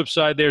 on the flip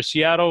side there,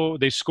 Seattle,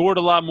 they scored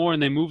a lot more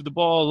and they moved the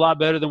ball a lot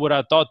better than what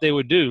I thought they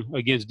would do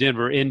against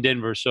Denver in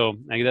Denver. So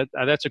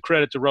that's a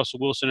credit to Russell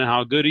Wilson and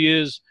how good he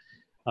is.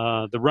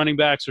 The running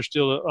backs are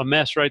still a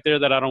mess right there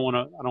that I don't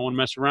want to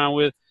mess around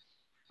with.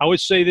 I would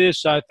say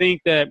this. I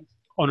think that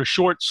on a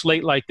short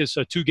slate like this,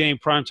 a 2-game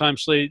primetime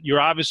slate, you're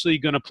obviously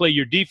going to play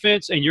your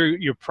defense, and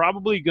you're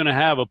probably going to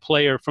have a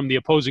player from the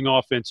opposing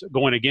offense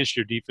going against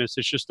your defense.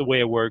 It's just the way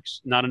it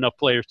works. Not enough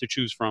players to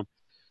choose from.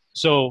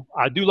 So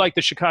I do like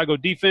the Chicago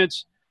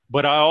defense,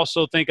 but I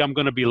also think I'm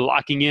going to be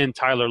locking in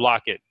Tyler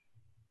Lockett.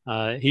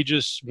 He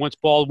just, once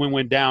Baldwin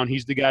went down,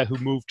 he's the guy who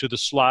moved to the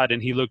slot,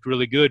 and he looked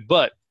really good.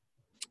 But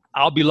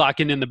I'll be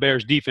locking in the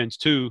Bears defense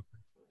too,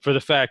 for the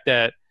fact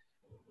that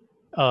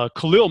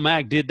Khalil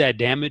Mack did that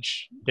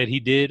damage that he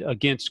did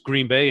against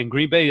Green Bay, and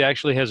Green Bay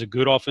actually has a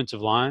good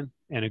offensive line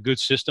and a good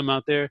system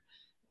out there.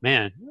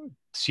 Man,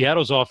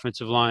 Seattle's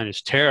offensive line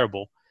is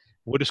terrible.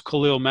 What is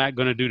Khalil Mack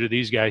going to do to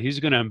these guys? He's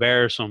going to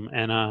embarrass them,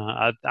 and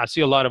I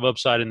see a lot of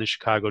upside in the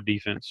Chicago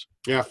defense.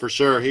 Yeah, for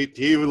sure.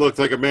 He looked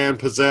like a man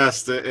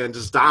possessed and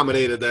just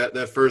dominated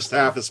that first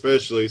half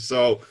especially.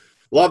 So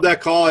love that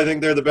call. I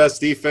think they're the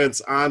best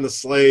defense on the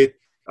slate,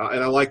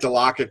 and I like the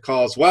Lockett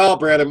call as well.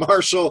 Brandon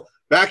Marshall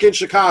back in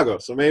Chicago,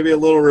 so maybe a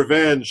little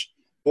revenge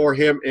for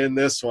him in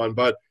this one.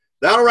 But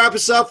that'll wrap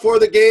us up for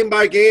the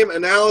game-by-game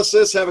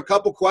analysis. Have a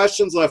couple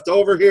questions left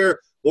over here.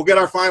 We'll get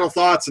our final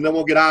thoughts, and then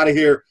we'll get out of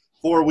here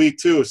for week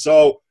 2.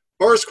 So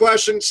first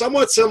question,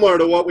 somewhat similar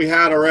to what we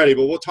had already,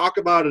 but we'll talk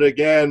about it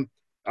again.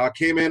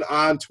 Came in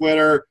on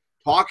Twitter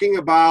talking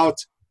about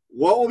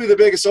what will be the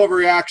biggest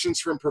overreactions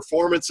from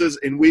performances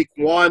in week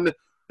 1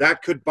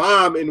 that could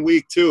bomb in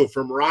week 2,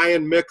 from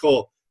Ryan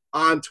Mickle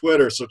on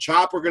Twitter. So,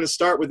 Chop, we're going to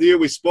start with you.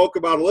 We spoke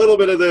about a little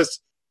bit of this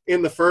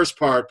in the first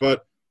part,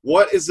 but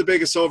what is the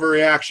biggest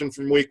overreaction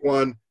from week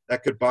 1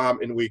 that could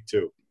bomb in week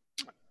 2?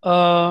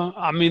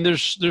 I mean,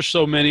 there's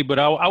so many, but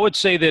I would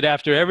say that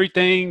after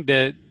everything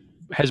that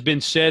has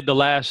been said the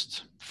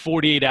last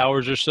 48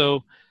 hours or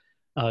so,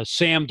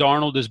 Sam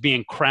Darnold is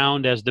being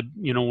crowned as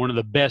one of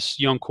the best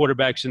young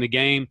quarterbacks in the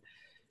game.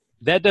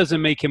 That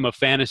doesn't make him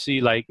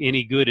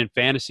any good in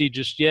fantasy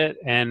just yet.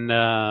 And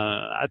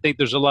I think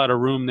there's a lot of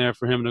room there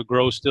for him to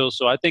grow still.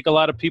 So I think a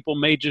lot of people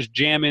may just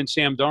jam in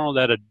Sam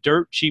Darnold at a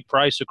dirt cheap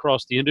price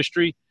across the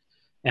industry.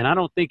 And I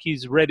don't think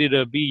he's ready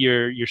to be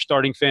your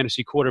starting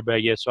fantasy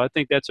quarterback yet. So I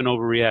think that's an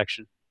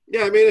overreaction.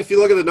 Yeah, I mean, if you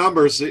look at the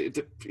numbers, he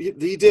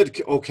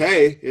did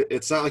okay.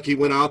 It's not like he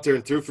went out there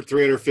and threw for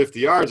 350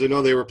 yards. I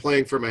know they were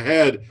playing from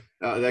ahead.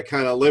 That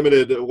kind of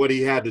limited what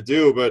he had to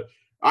do. But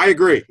I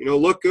agree.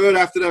 Looked good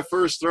after that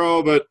first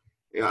throw, but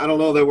I don't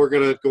know that we're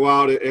going to go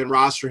out and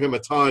roster him a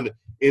ton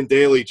in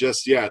daily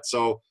just yet.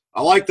 So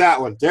I like that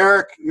one.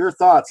 Derek, your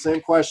thoughts? Same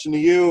question to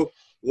you.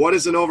 What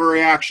is an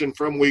overreaction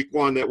from week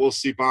 1 that we'll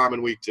see bomb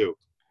in week 2?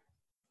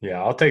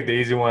 Yeah, I'll take the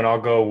easy one.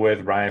 I'll go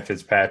with Ryan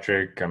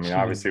Fitzpatrick. I mean,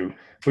 obviously,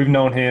 we've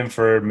known him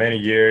for many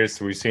years.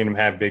 We've seen him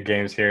have big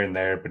games here and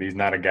there, but he's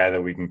not a guy that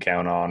we can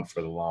count on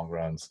for the long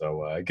run.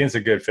 So against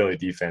a good Philly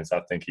defense, I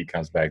think he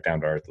comes back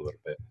down to earth a little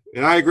bit.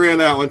 And I agree on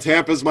that one.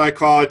 Tampa's my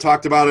call. I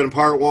talked about it in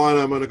part 1.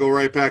 I'm going to go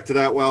right back to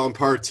that in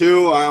part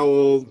 2. I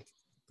will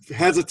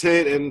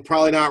hesitate and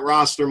probably not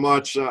roster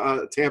much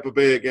Tampa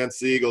Bay against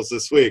the Eagles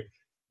this week.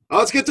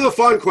 Let's get to a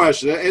fun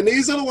question. And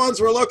these are the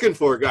ones we're looking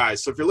for,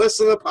 guys. So if you're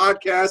listening to the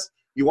podcast,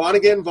 you want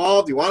to get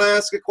involved, you want to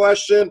ask a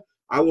question,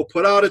 I will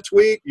put out a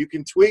tweet. You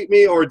can tweet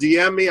me or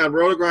DM me on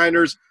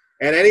RotoGrinders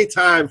at any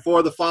time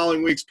for the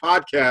following week's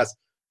podcast.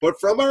 But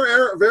from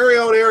our very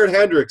own Aaron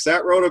Hendricks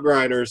at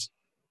RotoGrinders,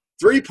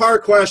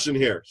 3-part question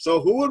here.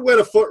 So who would win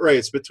a foot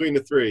race between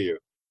the 3 of you?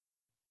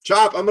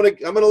 Chop, I'm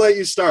gonna let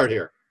you start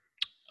here.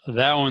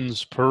 That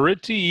one's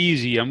pretty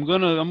easy. I'm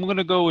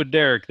gonna go with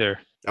Derek there.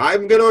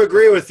 I'm going to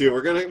agree with you.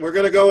 We're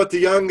gonna go with the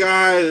young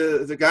guy,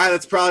 the guy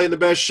that's probably in the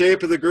best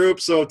shape of the group.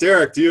 So,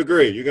 Derek, do you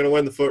agree? You're going to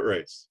win the foot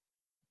race?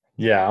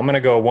 Yeah, I'm going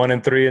to go 1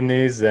 and 3 in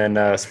these, and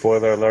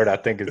spoiler alert, I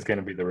think it's going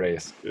to be the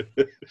race.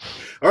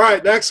 All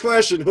right, next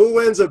question. Who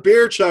wins a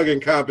beer chugging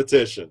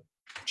competition?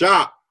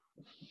 Chop.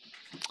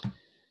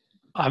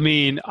 I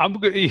mean,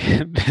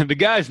 the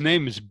guy's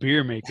name is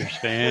Beer Makers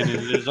Fan,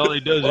 and all he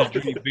does is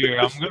drink beer.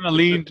 I'm going to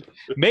lean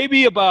 –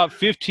 maybe about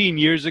 15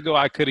 years ago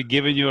I could have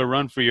given you a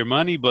run for your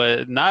money,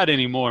 but not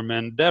anymore,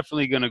 man.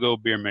 Definitely going to go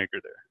Beer Maker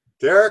there.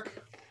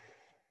 Derek?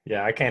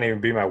 Yeah, I can't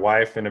even beat my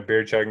wife in a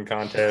beer chugging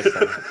contest.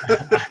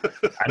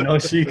 I know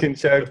she can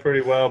chug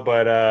pretty well,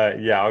 but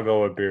yeah, I'll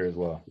go with beer as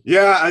well.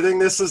 Yeah, I think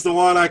this is the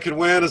one I could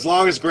win as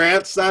long as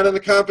Grant's not in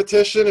the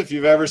competition. If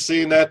you've ever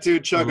seen that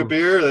dude chug a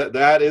beer,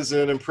 that is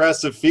an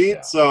impressive feat.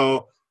 Yeah.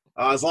 So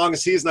as long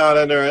as he's not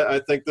in there, I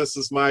think this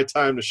is my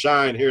time to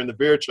shine here in the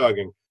beer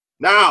chugging.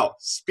 Now,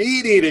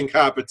 speed eating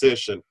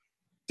competition.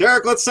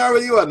 Derek, let's start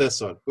with you on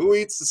this one. Who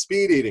eats the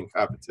speed eating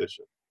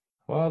competition?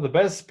 Well, the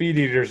best speed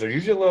eaters are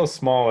usually a little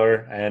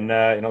smaller, and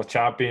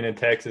Chop being in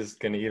Texas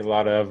going to eat a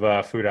lot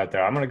of food out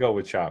there. I'm going to go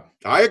with Chop.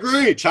 I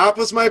agree. Chop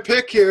was my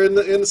pick here in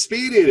the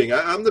speed eating.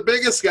 I'm the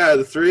biggest guy of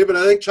the 3, but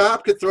I think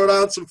Chop could throw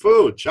down some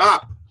food.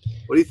 Chop,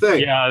 what do you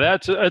think? Yeah,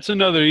 that's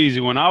another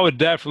easy one. I would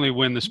definitely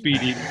win the speed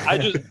eating.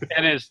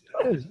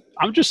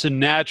 I'm just a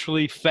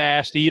naturally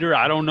fast eater.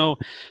 I don't know.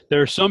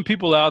 There are some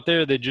people out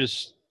there that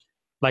just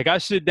like I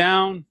sit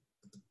down.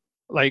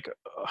 Like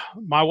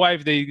my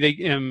wife, they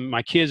and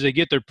my kids, they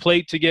get their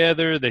plate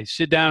together, they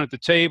sit down at the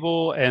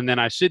table, and then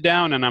I sit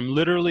down, and I'm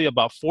literally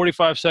about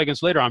 45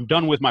 seconds later, I'm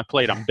done with my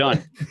plate. I'm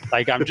done.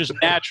 Like, I'm just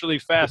naturally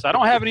fast. I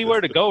don't have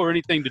anywhere to go or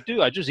anything to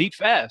do. I just eat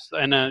fast.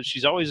 And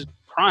she's always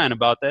crying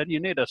about that. You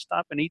need to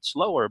stop and eat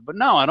slower. But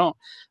no, I don't.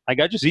 Like,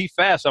 I just eat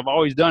fast. I've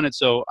always done it.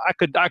 So I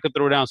could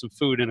throw down some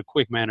food in a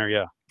quick manner.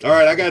 Yeah. All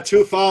right. I got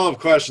 2 follow-up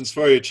questions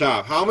for you,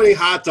 Chop. How many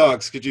hot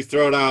dogs could you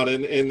throw down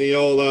in the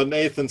old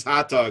Nathan's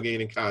hot dog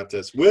eating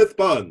contest with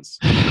buns?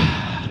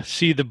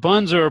 See, the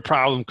buns are a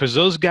problem because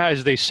those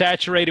guys, they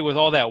saturate it with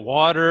all that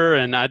water,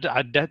 and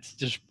that's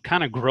just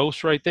kind of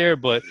gross right there.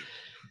 But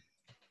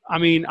I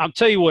mean, I'll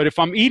tell you what, if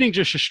I'm eating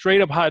just a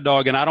straight up hot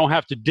dog and I don't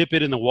have to dip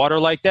it in the water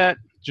like that,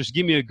 just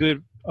give me a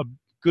good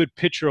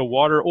pitcher of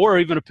water or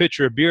even a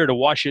pitcher of beer to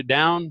wash it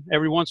down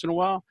every once in a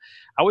while.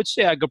 I would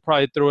say I could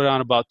probably throw down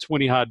about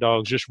 20 hot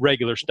dogs, just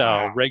regular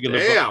style, regular.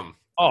 Damn.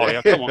 Oh,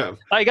 yeah, come on.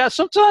 Like,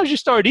 sometimes you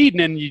start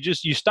eating and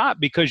you stop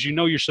because you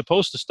know you're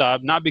supposed to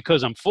stop, not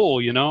because I'm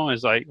full, you know.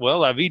 It's like,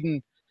 well, I've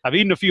eaten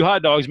a few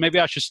hot dogs. Maybe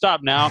I should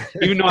stop now,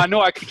 even though I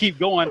know I could keep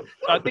going.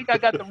 So I think I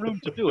got the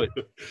room to do it.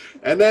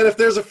 And then if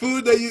there's a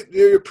food that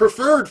your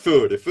preferred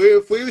food,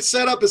 if we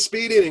set up a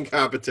speed eating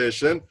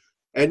competition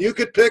and you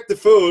could pick the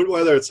food,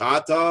 whether it's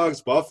hot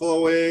dogs,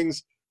 buffalo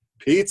wings,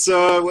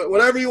 pizza,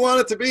 whatever you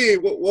want it to be,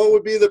 what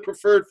would be the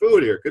preferred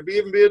food here? Could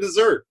even be a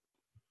dessert.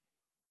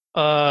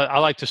 I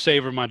like to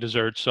savor my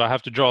desserts, so I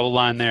have to draw the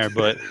line there.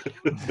 But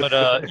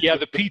yeah,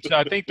 the pizza.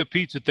 I think the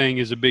pizza thing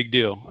is a big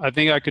deal. I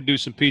think I could do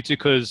some pizza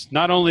because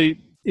not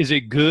only is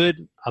it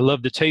good, I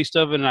love the taste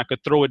of it, and I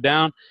could throw it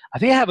down. I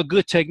think I have a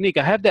good technique.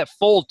 I have that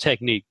fold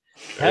technique.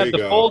 I have the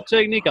fold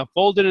technique. I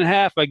fold it in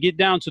half. I get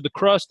down to the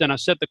crust, and I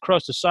set the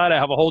crust aside. I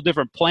have a whole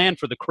different plan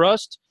for the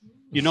crust,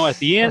 you know, at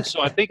the end.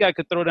 So I think I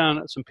could throw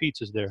down some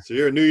pizzas there. So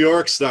you're New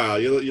York style.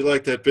 You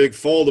like that big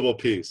foldable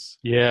piece.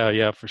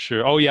 Yeah, for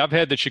sure. Oh, yeah, I've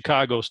had the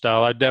Chicago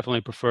style. I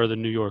definitely prefer the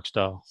New York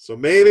style. So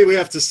maybe we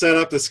have to set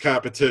up this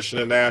competition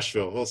in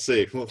Nashville. We'll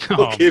see. We'll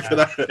keep an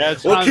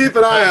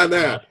eye on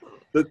that.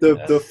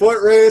 The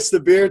foot race, the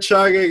beer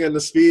chugging, and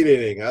the speed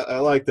eating. I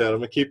like that. I'm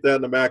going to keep that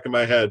in the back of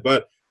my head.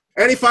 But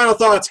any final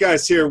thoughts,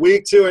 guys, here?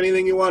 Week 2,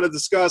 anything you want to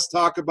discuss,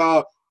 talk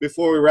about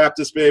before we wrap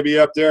this baby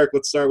up? Derek,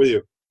 let's start with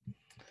you.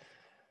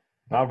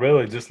 Not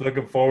really. Just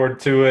looking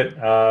forward to it.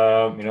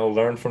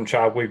 Learn from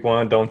Chop Week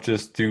 1. Don't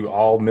just do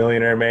all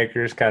millionaire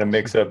makers. Kind of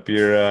mix up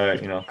your,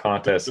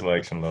 contest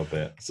selection a little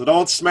bit. So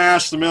don't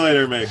smash the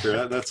millionaire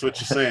maker. That's what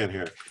you're saying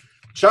here.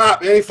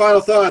 Chop, any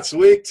final thoughts?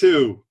 Week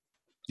 2.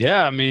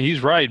 Yeah, I mean,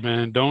 he's right,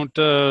 man. Don't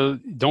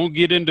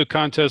get into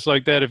contests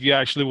like that if you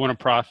actually want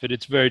to profit.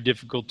 It's very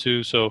difficult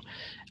too. So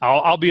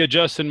I'll be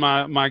adjusting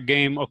my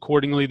game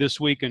accordingly this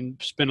week and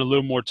spend a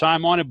little more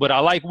time on it. But I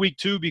like week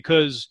 2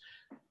 because,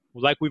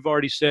 like we've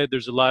already said,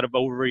 there's a lot of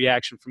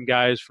overreaction from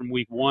guys from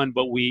week 1.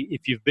 But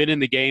if you've been in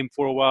the game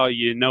for a while,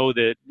 you know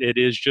that it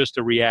is just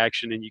a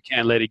reaction and you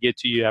can't let it get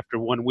to you after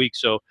 1 week.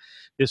 So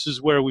this is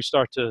where we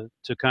start to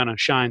kind of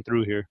shine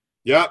through here.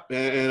 Yep,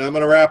 and I'm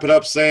going to wrap it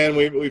up saying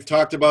we've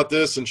talked about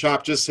this, and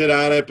Chop just hit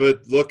on it, but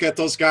look at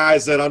those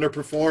guys that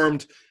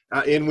underperformed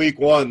in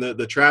week 1,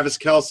 the Travis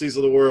Kelce's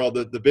of the world,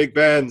 the Big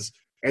Bens,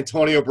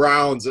 Antonio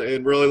Browns,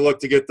 and really look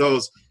to get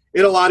those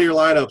in a lot of your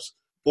lineups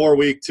for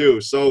week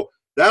 2. So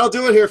that'll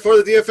do it here for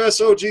the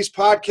DFS OGs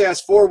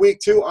podcast for week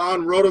 2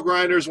 on Roto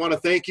Grinders. Want to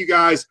thank you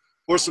guys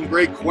for some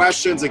great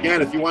questions.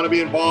 Again, if you want to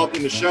be involved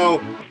in the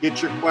show,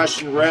 get your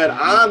question read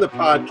on the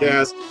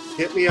podcast,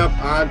 hit me up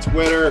on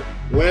Twitter.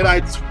 When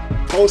I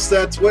post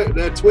that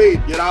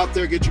tweet, get out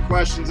there, get your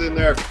questions in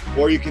there,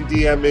 or you can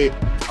DM me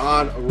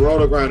on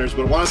Roto Grinders.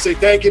 But I want to say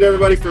thank you to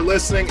everybody for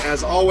listening.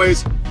 As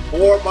always,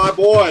 for my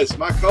boys,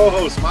 my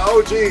co-hosts, my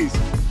OGs,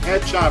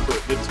 Head Chopper,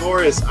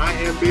 Notorious, I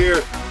Am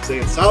Beer,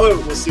 saying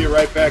salute. We'll see you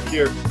right back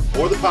here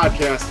for the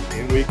podcast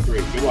in week 3.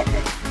 Good luck,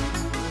 guys.